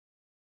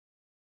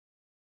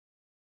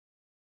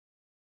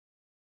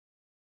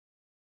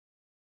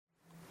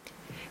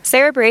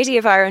Sarah Brady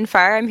of Iron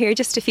Fire. I'm here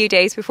just a few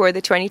days before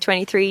the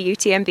 2023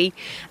 UTMB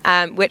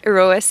with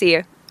Aroa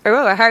Sio.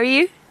 Aroa, how are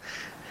you?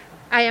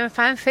 I am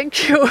fine,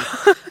 thank you.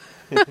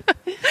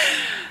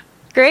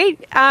 Great.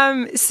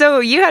 So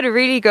you had a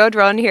really good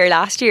run here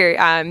last year.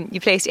 You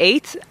placed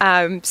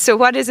 8th. So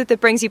what is it that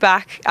brings you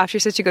back after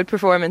such a good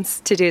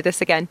performance to do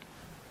this again?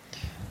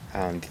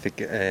 Dice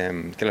que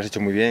lo has hecho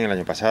muy bien el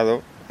año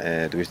pasado,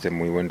 tuviste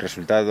muy buen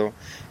resultado.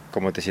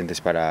 ¿Cómo te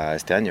sientes para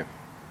este año?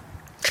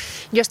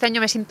 Yo este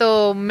año me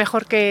siento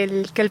mejor que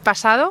el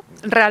pasado.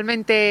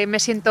 Realmente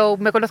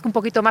me conozco un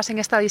poquito más en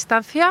esta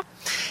distancia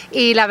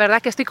y la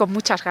verdad que estoy con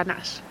muchas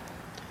ganas.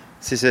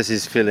 She says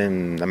she's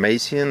feeling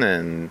amazing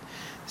and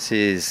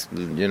she's,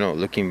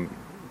 looking.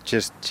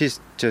 She's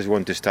just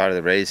want to start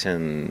the race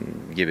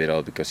and give it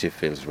all because she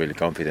feels really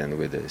confident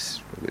with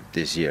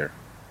this year.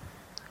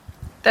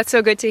 That's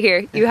so good to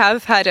hear. You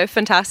have had a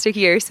fantastic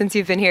year since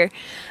you've been here.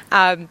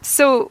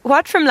 So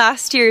what from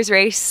last year's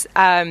race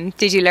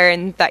did you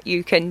learn that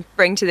you can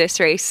bring to this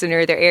race, and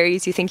are there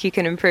areas you think you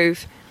can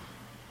improve?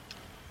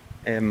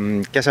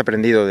 ¿Qué has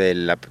aprendido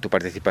de tu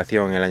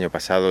participación el año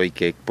pasado y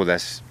que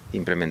puedas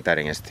implementar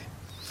en este?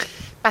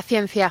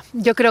 Paciencia.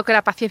 Yo creo que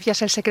la paciencia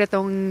es el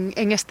secreto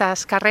en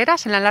estas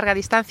carreras, en la larga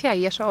distancia,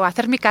 y eso,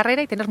 hacer mi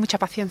carrera y tener mucha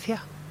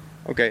paciencia.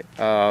 Okay,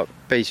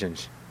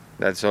 patience.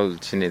 That's all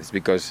she needs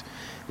because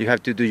you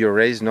have to do your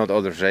race, not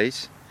others'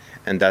 race,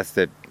 and that's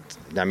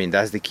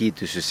the key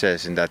to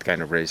success in that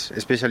kind of race,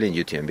 especially in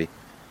UTMB.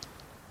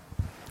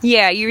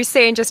 Yeah, you were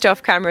saying just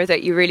off camera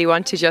that you really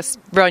want to just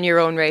run your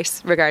own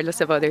race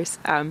regardless of others.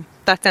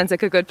 That sounds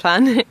like a good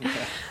plan.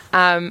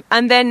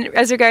 And then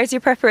as regards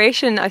your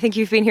preparation, I think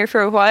you've been here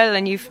for a while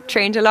and you've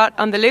trained a lot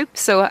on the loop,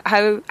 so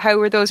how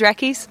were those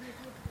recce's?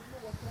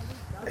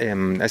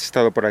 Has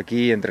estado por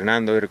aquí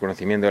entrenando y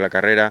reconocimiento de la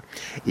carrera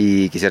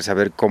y quisiera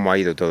saber cómo ha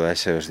ido todos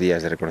esos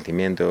días de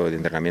reconocimiento, de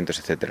entrenamientos,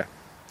 etcétera.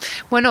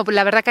 Bueno,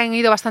 la verdad que han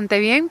ido bastante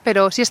bien,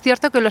 pero sí es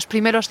cierto que los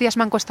primeros días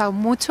me han costado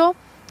mucho,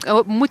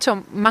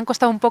 me han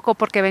costado un poco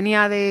porque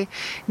venía de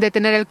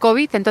tener el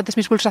COVID, entonces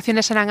mis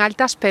pulsaciones eran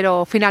altas,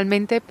 pero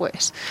finalmente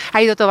pues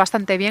ha ido todo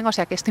bastante bien, o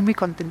sea que estoy muy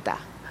contenta.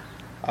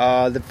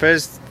 The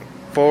first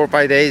 4 or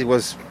 5 days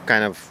was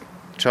kind of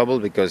trouble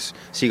because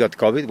she got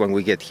COVID when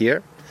we get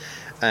here.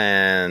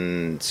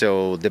 And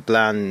so the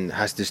plan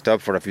has to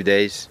stop for a few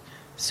days.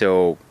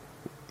 So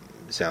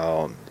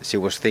she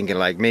was thinking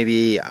like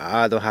maybe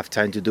I don't have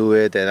time to do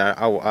it, and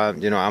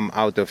I'm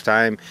out of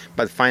time.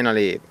 But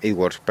finally it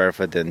worked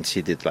perfect, and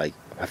she did like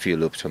a few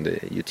loops on the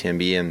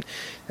UTMB and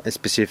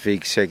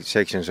specific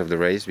sections of the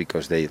race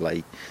because they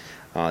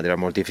are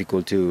more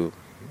difficult to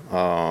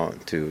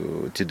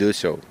do.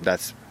 So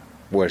that's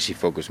where she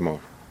focused more.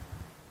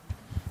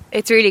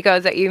 It's really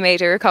good that you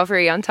made a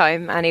recovery on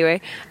time anyway.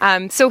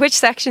 So which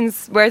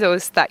sections were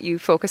those that you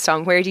focused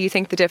on? Where do you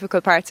think the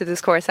difficult parts of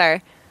this course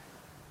are?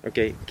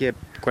 Okay,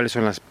 ¿cuáles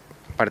son las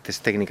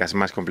partes técnicas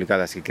más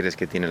complicadas que crees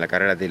que tiene la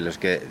carrera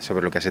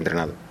sobre lo que has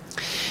entrenado?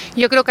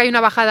 Yo creo que hay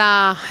una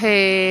bajada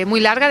muy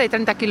larga de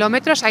 30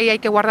 kilómetros, ahí hay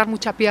que guardar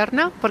mucha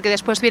pierna porque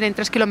después vienen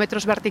 3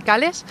 kilómetros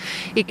verticales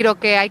y creo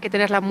que hay que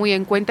tenerla muy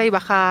en cuenta y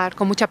bajar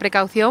con mucha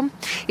precaución.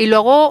 Y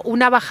luego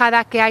una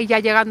bajada que hay ya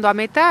llegando a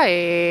meta,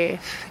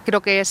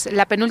 creo que es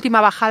la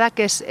penúltima bajada,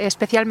 que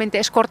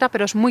es corta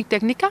pero es muy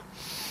técnica.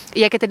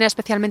 Y hay que tener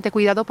especialmente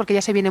cuidado porque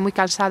ya se viene muy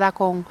cansada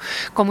con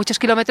muchos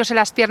kilómetros en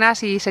las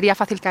piernas y sería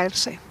fácil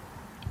caerse.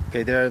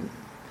 Okay, there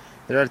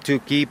are 2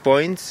 key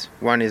points.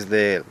 One is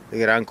the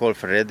Gran Col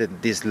Ferret,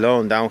 this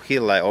long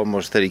downhill, like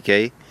almost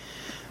 30k.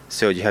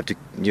 So you have to,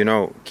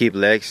 keep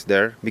legs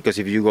there because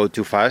if you go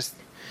too fast,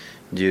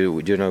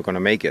 you're not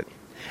gonna make it.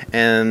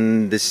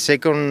 And the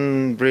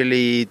second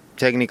really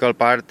technical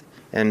part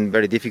and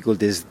very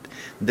difficult is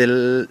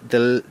the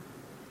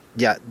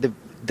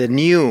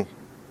new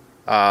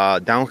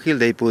downhill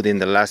they put in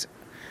the last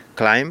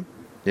climb.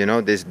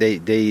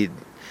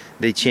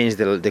 They changed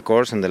the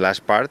course on the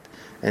last part,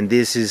 and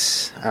this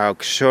is a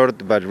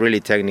short but really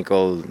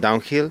technical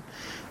downhill,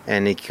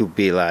 and it could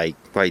be like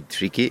quite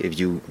tricky if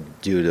you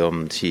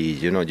don't see.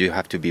 You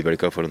have to be very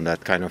careful on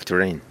that kind of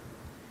terrain.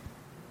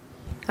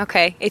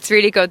 Okay, it's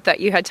really good that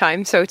you had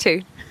time to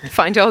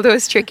find all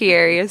those tricky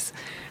areas.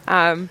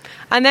 And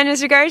then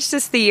as regards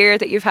just the year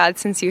that you've had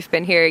since you've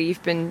been here,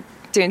 you've been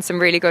doing some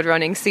really good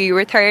running. So you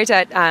were third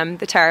at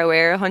the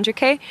Tarawera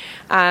 100k.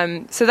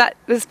 So that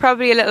was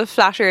probably a little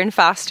flatter and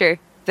faster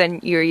than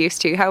you were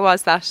used to. How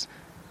was that?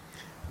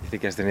 Dice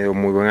que has tenido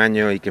un muy buen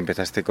año y que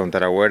empezaste con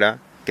Tarawera,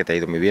 que te ha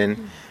ido muy bien,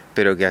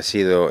 pero que es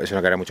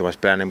una carrera mucho más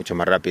plana y mucho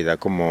más rápida.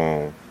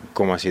 ¿Cómo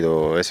ha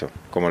sido eso?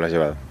 ¿Cómo lo has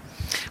llevado?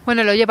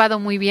 Bueno, lo he llevado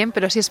muy bien,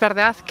 pero sí es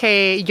verdad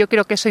que yo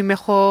creo que soy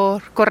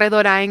mejor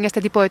corredora en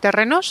este tipo de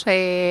terrenos,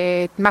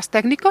 más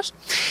técnicos.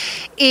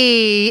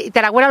 Y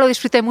Tarawera lo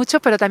disfruté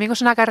mucho, pero también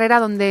es una carrera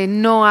donde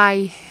no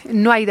hay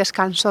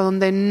descanso,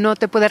 donde no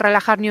te puedes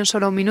relajar ni un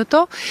solo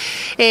minuto.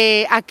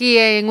 Aquí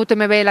en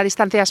UTMB la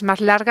distancia es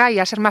más larga y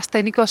al ser más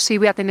técnico sí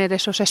voy a tener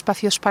esos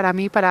espacios para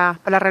mí, para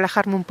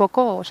relajarme un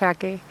poco. O sea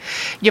que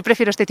yo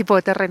prefiero este tipo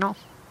de terreno.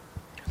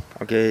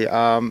 Okay,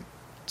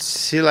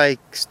 she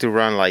likes to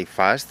run like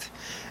fast,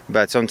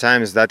 But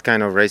sometimes that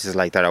kind of races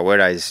like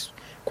Tarawera is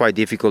quite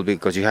difficult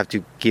because you have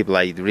to keep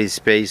like really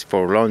space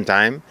for a long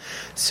time.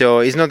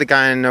 So it's not the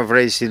kind of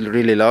race she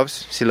really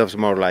loves. She loves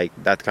more like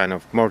that kind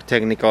of more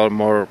technical,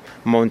 more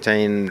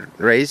mountain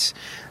race.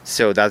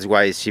 So that's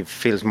why she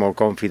feels more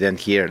confident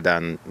here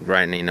than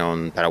running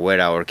on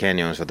Tarawera or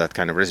canyons or that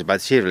kind of race.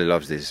 But she really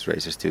loves these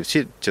races too.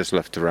 She just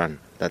loves to run.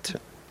 That's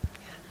it.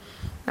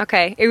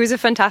 Okay, it was a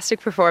fantastic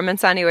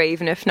performance anyway,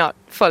 even if not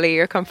fully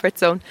your comfort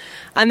zone.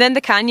 And then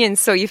the canyons,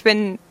 so you've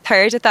been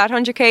third at that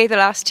 100k the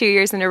last 2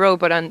 years in a row,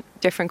 but on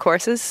different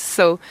courses.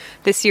 So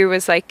this year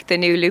was like the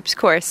new loops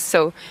course.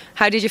 So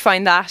how did you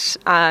find that?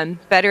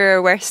 Better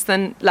or worse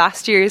than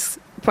last year's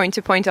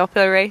point-to-point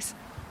uphill race?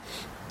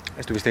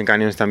 Estuviste en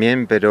canyons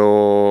también,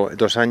 pero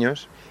 2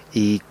 años.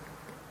 ¿Y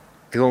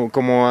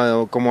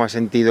cómo has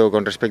sentido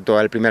con respecto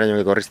al primer año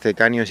que corriste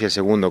canyons y el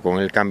segundo, con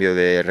el cambio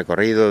de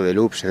recorrido, de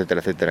loops, etcétera,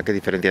 etcétera? ¿Qué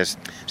diferencias,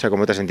 o sea,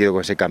 cómo te has sentido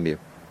con ese cambio?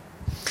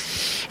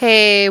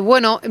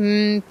 Bueno,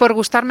 por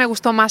gustar me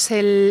gustó más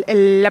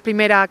la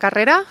primera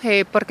carrera,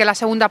 porque la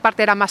segunda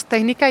parte era más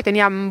técnica y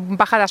tenía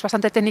bajadas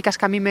bastante técnicas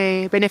que a mí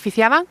me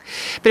beneficiaban,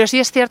 pero sí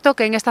es cierto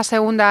que en esta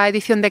segunda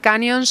edición de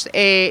Canyons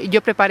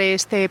yo preparé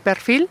este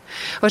perfil,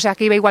 o sea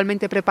que iba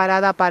igualmente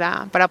preparada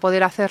para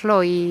poder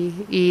hacerlo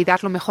y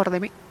dar lo mejor de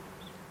mí.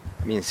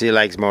 I mean, she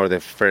likes more the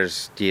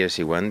first year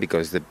she won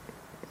because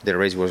the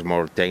race was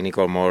more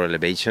technical, more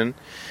elevation,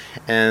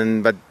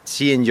 but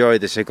she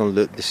enjoyed the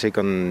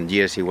second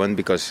year she won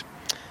because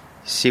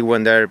she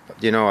went there,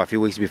 a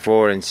few weeks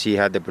before, and she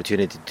had the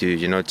opportunity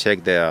to,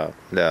 check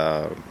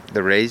the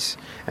race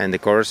and the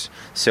course.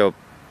 So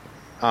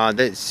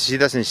she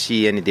doesn't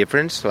see any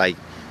difference. Like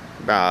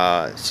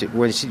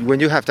when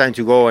you have time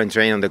to go and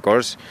train on the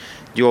course,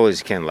 you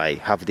always can like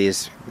have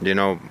this,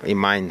 in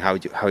mind how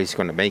it's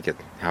going to make it,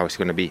 how it's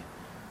going to be.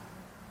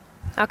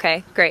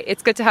 Okay, great.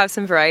 It's good to have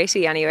some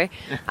variety anyway.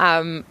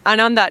 And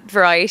on that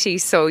variety,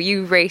 so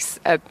you race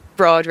a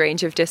broad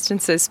range of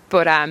distances,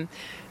 but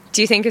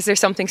do you think is there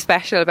something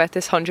special about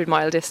this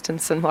 100-mile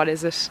distance, and what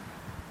is it?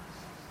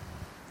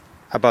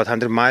 About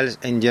 100 miles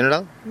in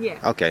general? Yeah.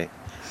 Okay.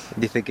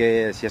 Dice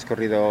que si has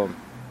corrido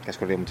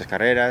muchas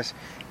carreras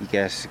y que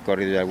has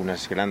corrido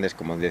algunas grandes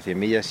como de 100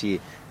 millas, y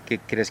 ¿qué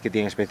crees que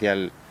tiene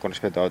especial con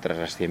respecto a otras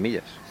las 100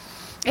 millas?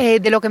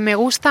 De lo que me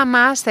gusta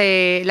más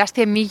de las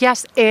 100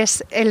 millas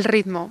es el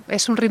ritmo.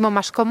 Es un ritmo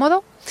más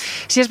cómodo.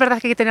 Sí es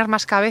verdad que hay que tener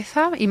más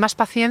cabeza y más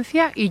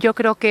paciencia, y yo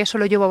creo que eso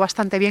lo llevo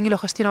bastante bien y lo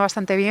gestiono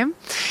bastante bien.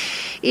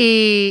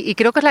 Y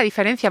creo que es la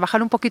diferencia,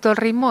 bajar un poquito el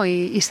ritmo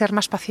y ser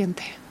más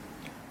paciente.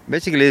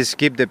 Basically, it's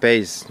keep the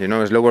pace,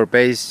 slower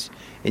pace,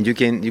 and you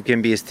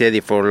can be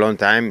steady for a long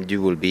time. You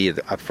will be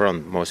up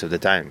front most of the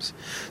times.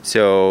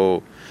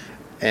 So,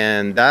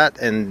 and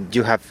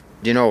you have,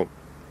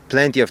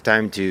 plenty of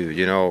time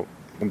to,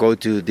 go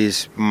to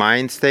this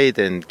mind state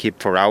and keep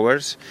for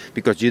hours,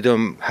 because you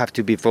don't have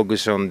to be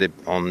focused on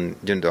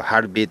the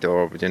heartbeat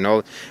or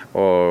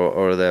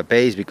the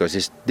pace, because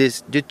it's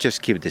this, you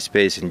just keep the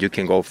space and you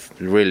can go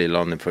really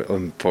long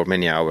for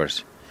many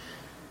hours.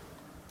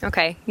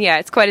 Okay, yeah,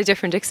 it's quite a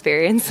different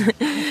experience.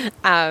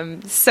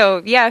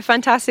 So yeah,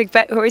 fantastic.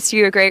 Aroa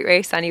Sio, a great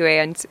race anyway,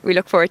 and we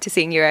look forward to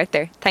seeing you out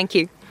there. Thank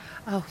you.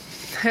 Oh,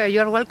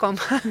 you're welcome.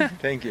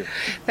 Thank you.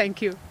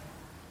 Thank you.